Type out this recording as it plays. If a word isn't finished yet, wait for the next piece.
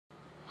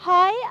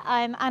Hi,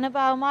 I'm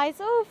Annabelle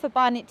Meisel for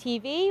Barnet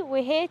TV.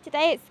 We're here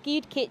today at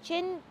Skewed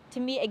Kitchen to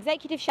meet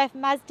Executive Chef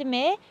Maz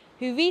Demir,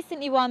 who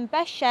recently won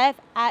Best Chef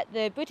at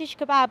the British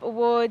Kebab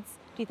Awards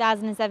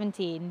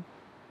 2017.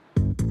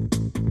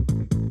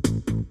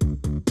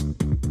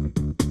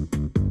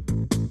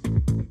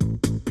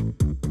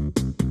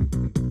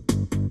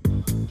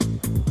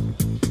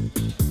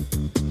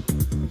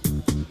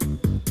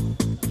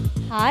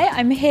 Hi,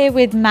 I'm here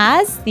with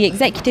Maz, the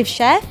Executive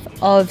Chef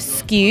of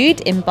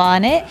Skewed in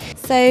Barnet.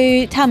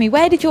 So tell me,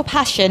 where did your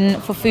passion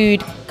for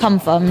food come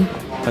from?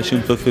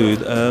 Passion for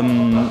food.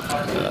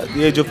 At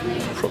the age of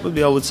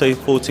probably I would say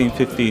 14,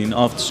 15,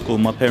 after school,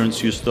 my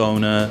parents used to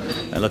own a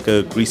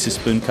greasy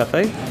spoon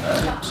cafe.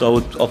 So I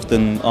would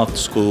often, after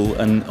school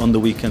and on the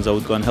weekends, I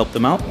would go and help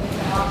them out.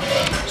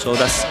 So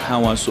that's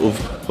how I sort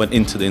of went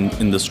into the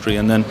industry,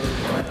 and then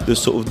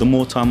the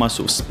more time I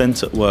sort of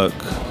spent at work,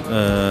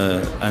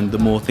 and the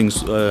more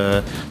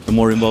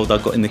involved I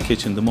got in the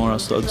kitchen, the more I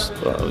started,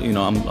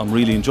 I'm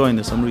really enjoying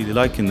this, I'm really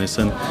liking this,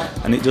 and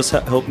it just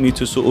helped me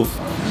to sort of,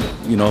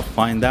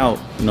 find out,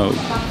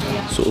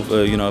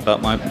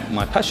 about my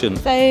passion.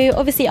 So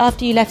obviously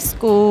after you left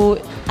school,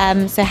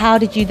 so how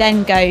did you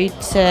then go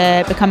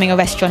to becoming a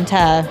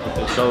restaurateur?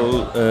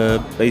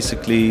 So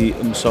basically,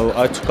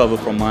 I took over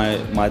from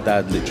my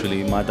dad,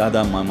 literally, my dad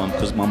and my mum,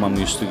 because my mum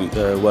used to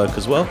work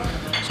as well.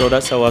 So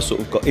that's how I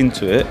sort of got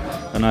into it,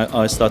 and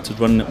I started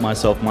running it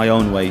myself, my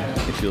own way,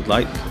 if you'd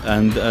like,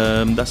 and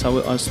that's how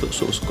I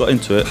sort of got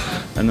into it.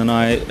 And then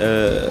I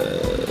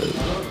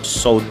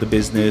sold the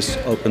business,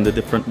 opened a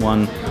different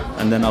one,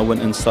 and then I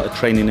went and started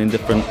training in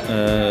different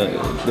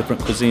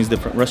cuisines,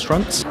 different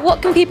restaurants.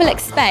 What can people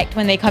expect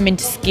when they come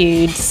into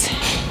Skewed's?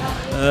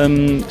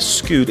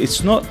 Skewed,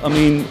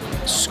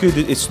 Skewed,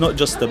 it's not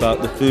just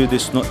about the food,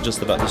 it's not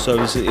just about the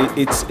service,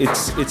 it's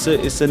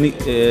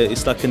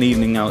like an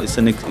evening out, it's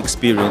an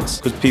experience,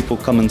 because people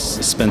come and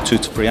spend 2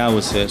 to 3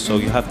 hours here, so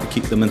you have to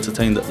keep them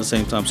entertained at the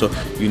same time. So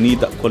you need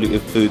that quality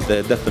of food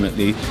there,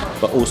 definitely,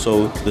 but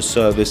also the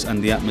service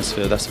and the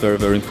atmosphere. That's very,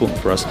 very important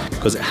for us,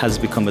 because it has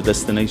become a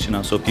destination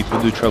now, so people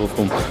do travel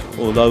from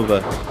all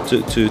over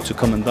to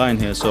come and dine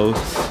here. So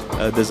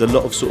there's a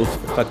lot of sort of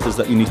factors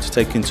that you need to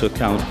take into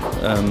account,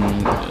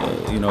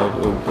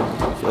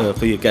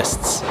 for your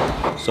guests.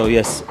 So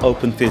yes,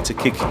 open theatre,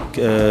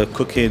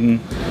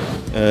 cooking,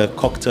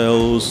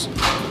 cocktails,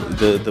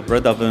 the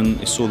bread oven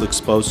is all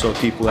exposed, so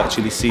people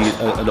actually see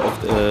a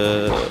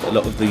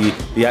lot of the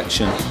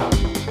action.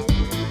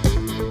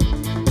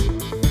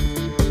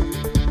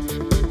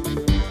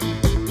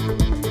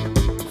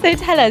 So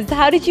tell us,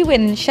 how did you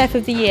win Chef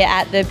of the Year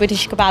at the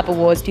British Kebab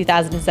Awards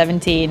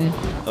 2017?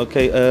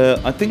 Okay,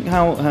 I think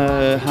how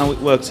it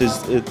works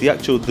is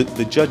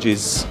the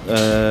judges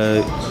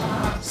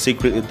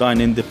secretly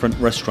dine in different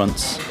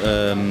restaurants,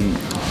 and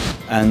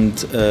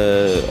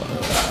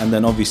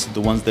then obviously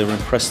the ones they're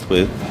impressed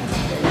with,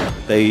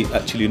 they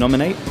actually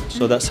nominate.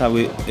 So that's how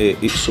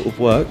it sort of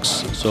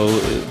works. So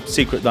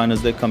secret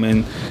diners, they come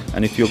in,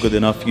 and if you're good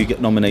enough, you get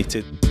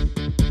nominated.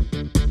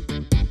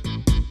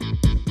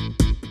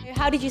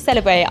 How did you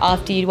celebrate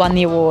after you'd won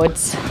the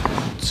awards?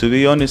 To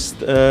be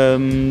honest,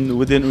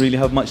 we didn't really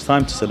have much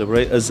time to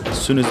celebrate. As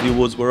soon as the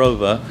awards were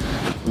over,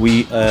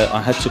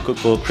 I had to cook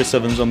for Chris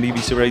Evans on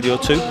BBC Radio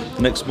 2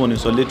 the next morning.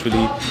 So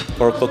literally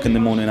 4 o'clock in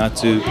the morning, I had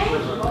to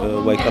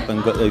wake up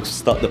and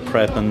start the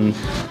prep and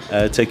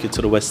take it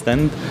to the West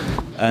End.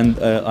 And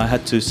I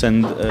had to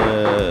send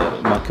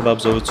my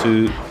kebabs over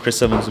to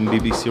Chris Evans on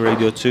BBC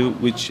Radio 2,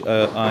 which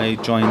I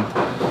joined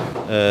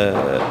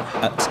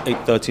at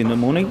 8:30 in the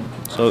morning,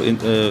 so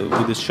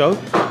with this show.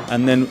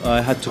 And then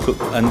I had to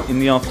cook, and in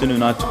the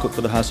afternoon I had to cook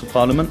for the House of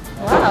Parliament.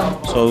 Wow.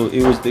 So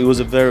it was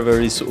a very,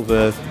 very sort of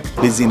a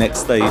busy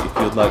next day, if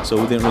you'd like. So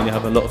we didn't really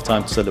have a lot of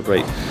time to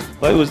celebrate,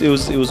 but it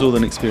was all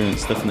an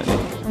experience, definitely.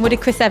 And what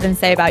did Chris Evans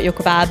say about your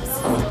kebabs?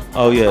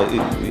 Oh yeah,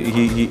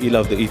 he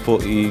loved it. He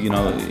thought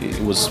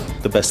it was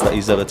the best that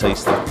he's ever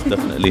tasted,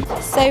 definitely.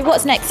 So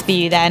what's next for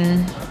you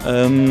then?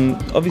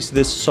 Obviously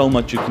there's so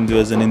much you can do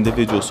as an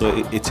individual, so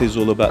it is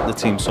all about the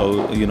team.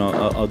 So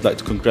I'd like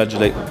to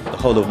congratulate the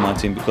whole of my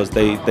team, because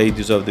they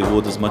deserve the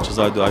award as much as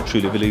I do. I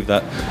truly believe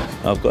that.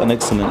 I've got an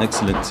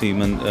excellent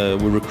team, and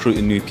we're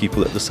recruiting new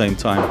people at the same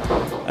time.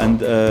 And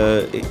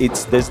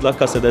there's,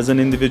 like I said, as an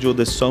individual,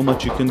 there's so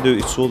much you can do.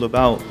 It's all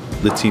about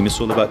the team. It's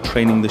all about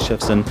training the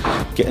chefs and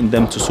getting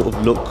them to sort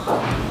of look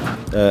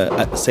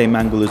at the same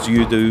angle as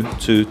you do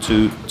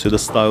to the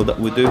style that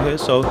we do here.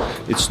 So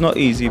it's not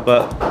easy,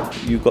 but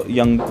you've got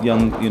young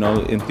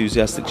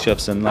enthusiastic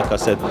chefs, and like I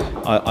said,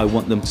 I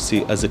want them to see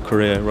it as a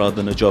career rather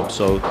than a job.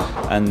 So,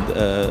 and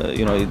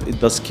it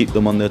does keep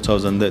them on their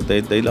toes, and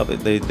they love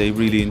it. They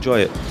really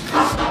enjoy it.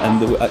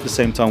 And at the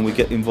same time, we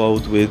get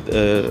involved with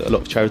a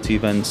lot of charity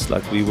events.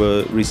 Like we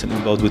were recently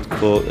involved with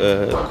Cook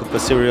for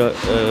Syria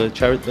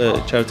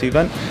charity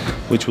event,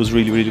 which was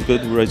really, really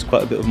good. We raised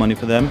quite a bit of money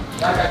for them.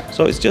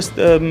 So it's just,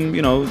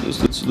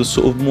 the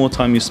sort of more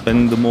time you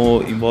spend, the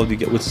more involved you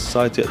get with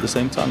society at the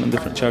same time, and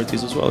different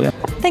charities as well, yeah.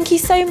 Thank you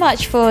so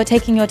much for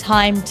taking your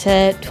time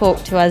to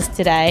talk to us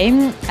today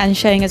and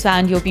showing us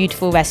around your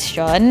beautiful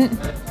restaurant.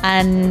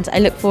 And I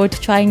look forward to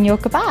trying your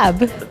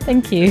kebab.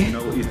 Thank you. You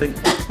know what you think?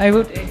 I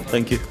will do.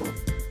 Thank you.